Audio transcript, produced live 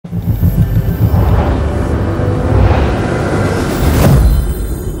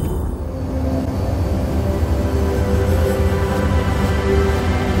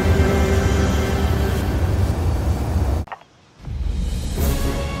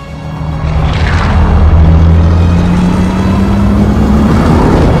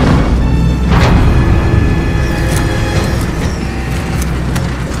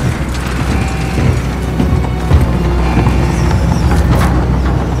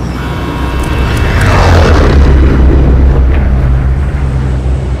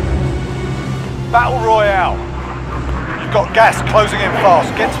Gas closing in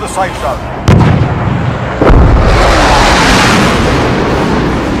fast. Get to the safe zone.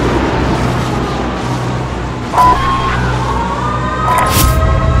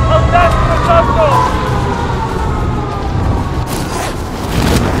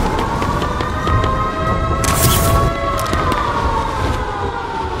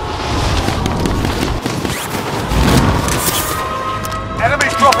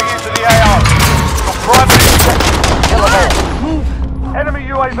 Enemies dropping into the AO. Your primary kill ahead. Move. Enemy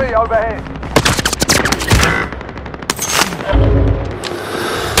UAV overhead.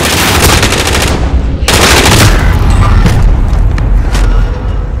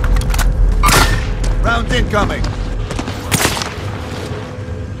 Round incoming.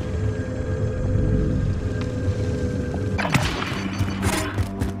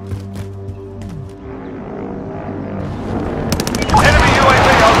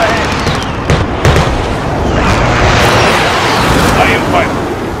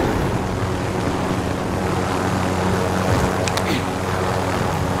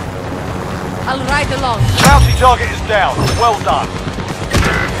 I'll ride along. Bounty target is down. Well done.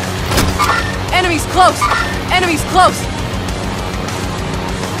 Enemies close! Enemies close!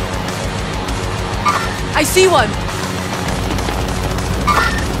 I see one!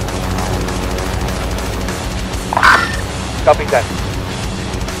 Copy that.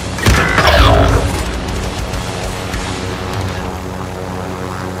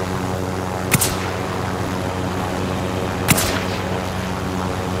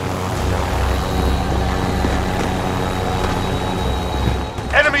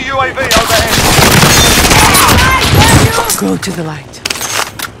 Enemy UAV overhead. Go to the light.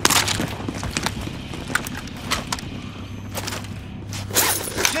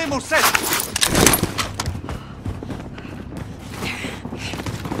 Game all set.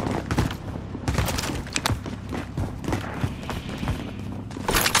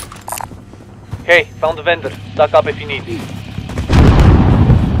 Hey, found the vendor. Stock up if you need.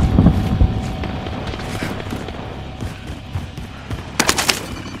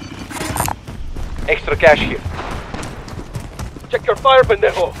 Extra cash here. Check your fire,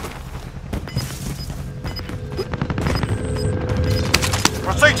 pendejo.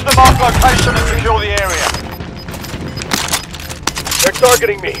 Proceed to the marked location and secure the area. They're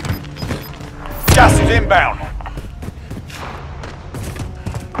targeting me. Gas is inbound.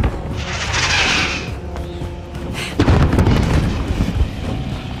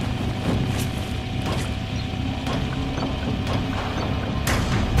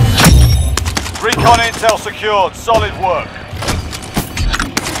 Recon intel secured. Solid work.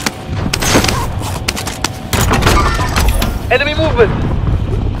 Enemy movement.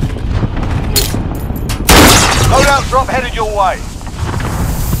 Loadout drop headed your way.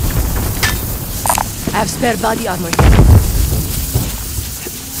 I have spare body armor here.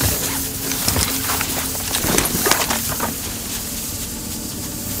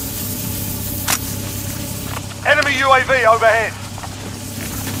 Enemy UAV overhead.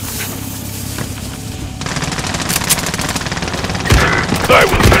 I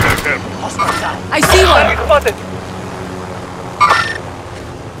will finish him. I see one! Enemy spotted.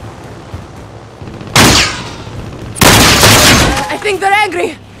 I think they're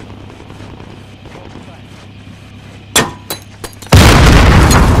angry!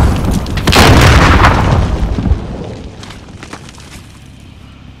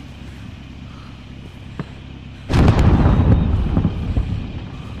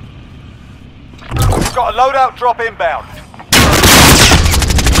 We've got a loadout drop inbound.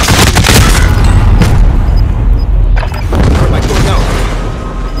 Where am I going now?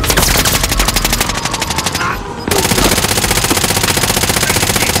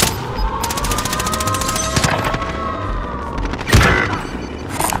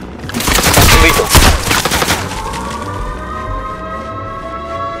 Lethal.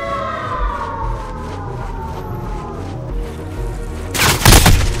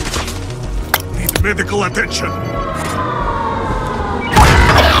 Need medical attention.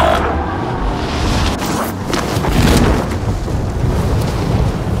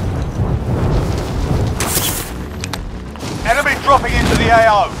 Enemy dropping into the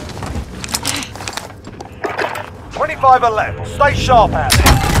AO. 25 are left. Stay sharp out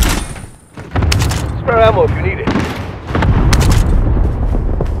there. Spare ammo if you need it.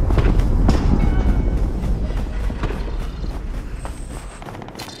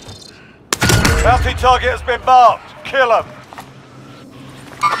 Bounty target has been marked. Kill him.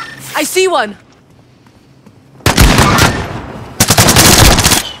 I see one!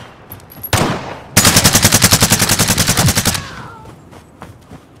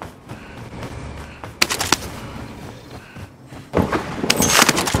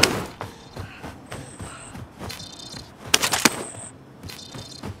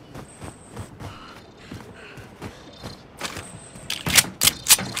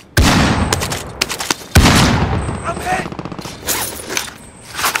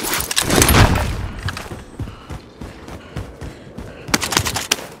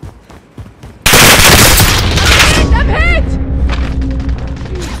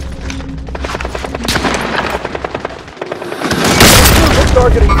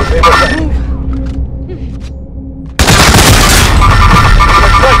 targeting the Rebirth.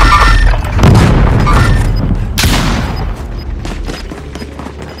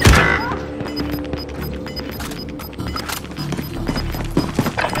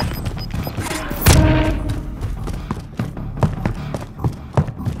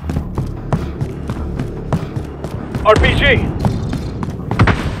 RPG!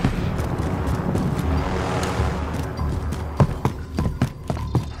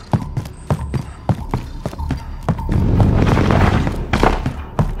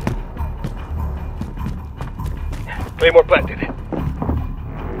 Claymore planted.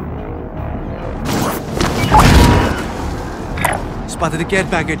 Spotted the care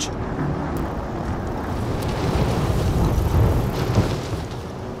package.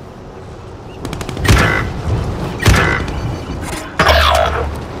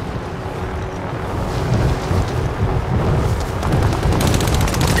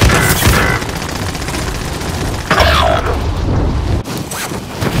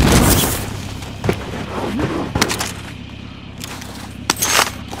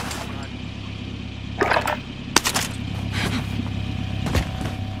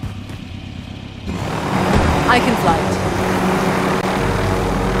 I can fly it.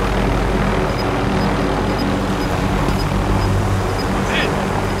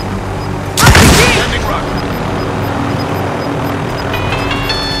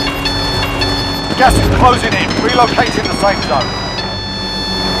 Gas is closing in. Relocating the safe zone.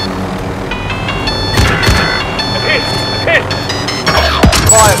 Hit!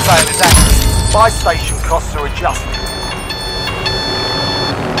 Fire sale is active. Buy station costs are adjusted.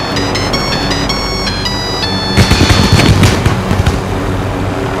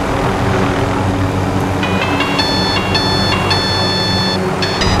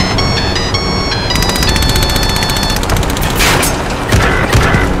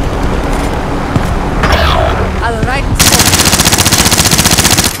 I'll right and stop.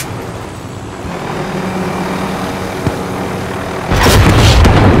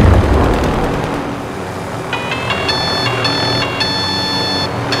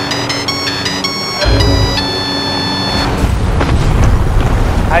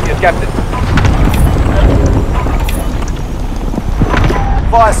 I'm your captain.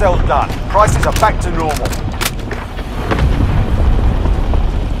 Fire sale's done. Prices are back to normal.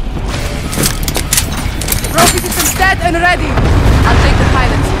 Trophy system set and ready. I'll take the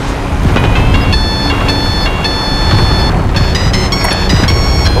pilot seat.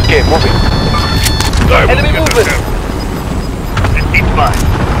 Okay, moving. Enemy movement! It's mine.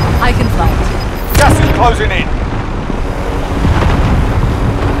 I can fly it. Gas is closing in.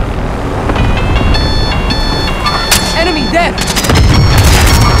 Enemy there.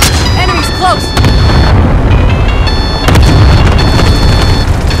 Enemy's close.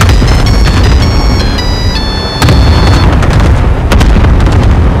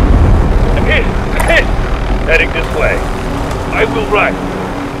 Hit! Heading this way. I will ride.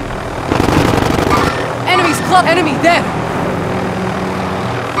 Enemy's close. Enemy there.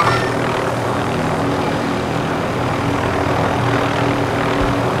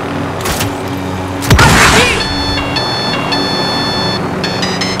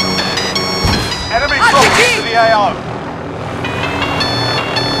 Enemy dropping into the AO.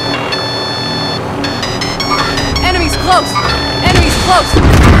 Enemy's close. Enemy's close.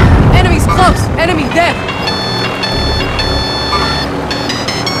 Enemy's close. Enemy there.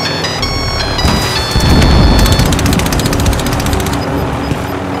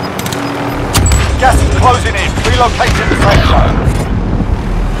 Gas is closing in. Relocating the safe zone.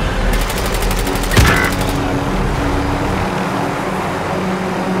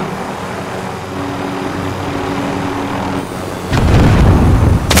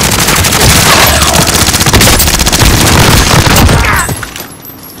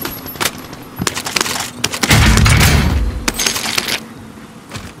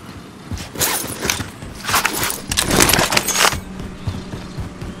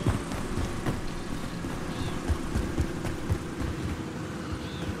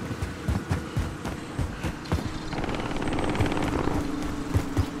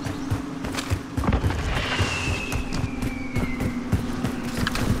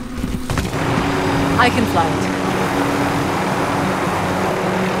 I can fly it.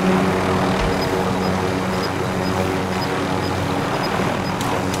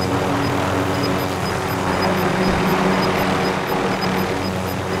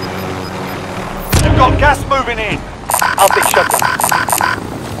 You've got gas moving in. I'll take shutdown.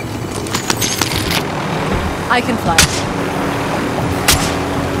 I can fly it.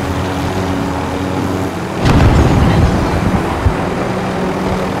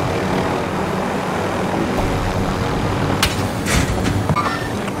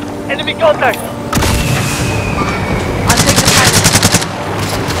 Enemy contact! I'll take the pilot.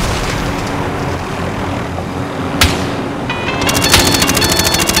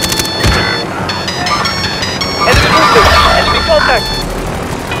 Enemy movement! Enemy contact!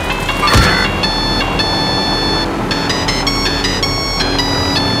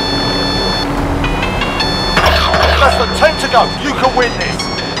 Less than 10 to go. You can win this.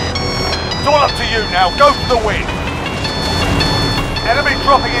 It's all up to you now. Go for the win. Enemy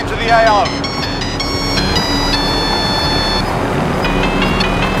dropping into the AO.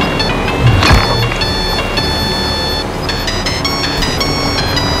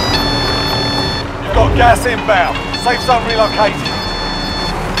 You've got gas inbound. Safe zone relocated.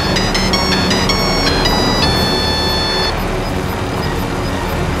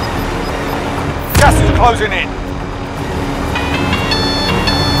 Gas is closing in.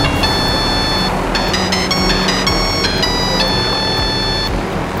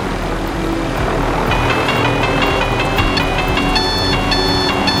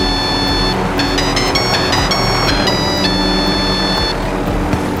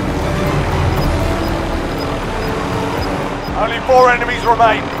 Only 4 enemies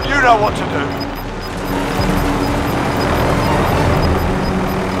remain. You know what to do.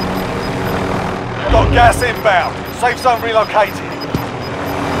 You've got gas inbound. Safe zone relocated.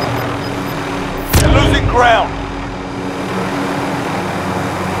 You're losing ground.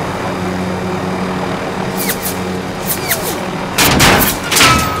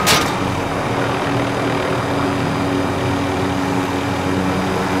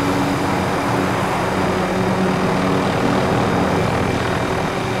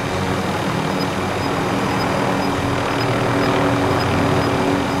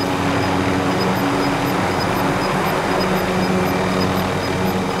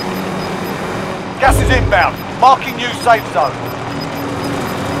 Gas is inbound, marking new safe zone.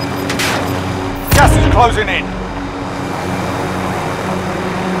 Gas is closing in.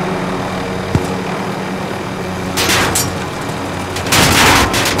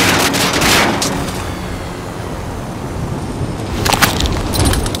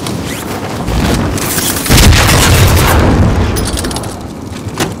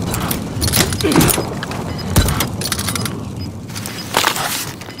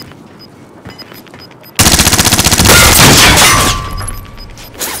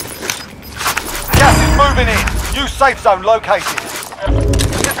 Moving in. New safe zone located.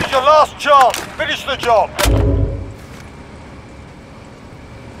 This is your last chance. Finish the job.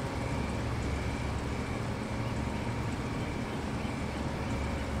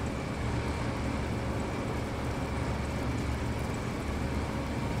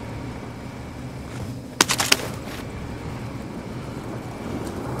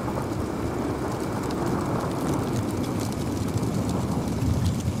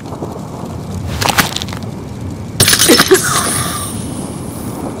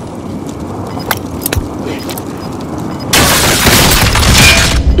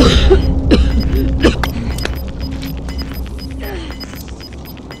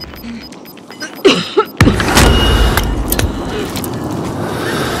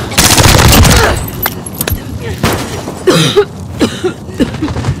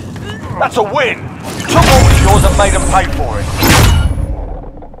 That's a win! You took what was yours and made them pay for it.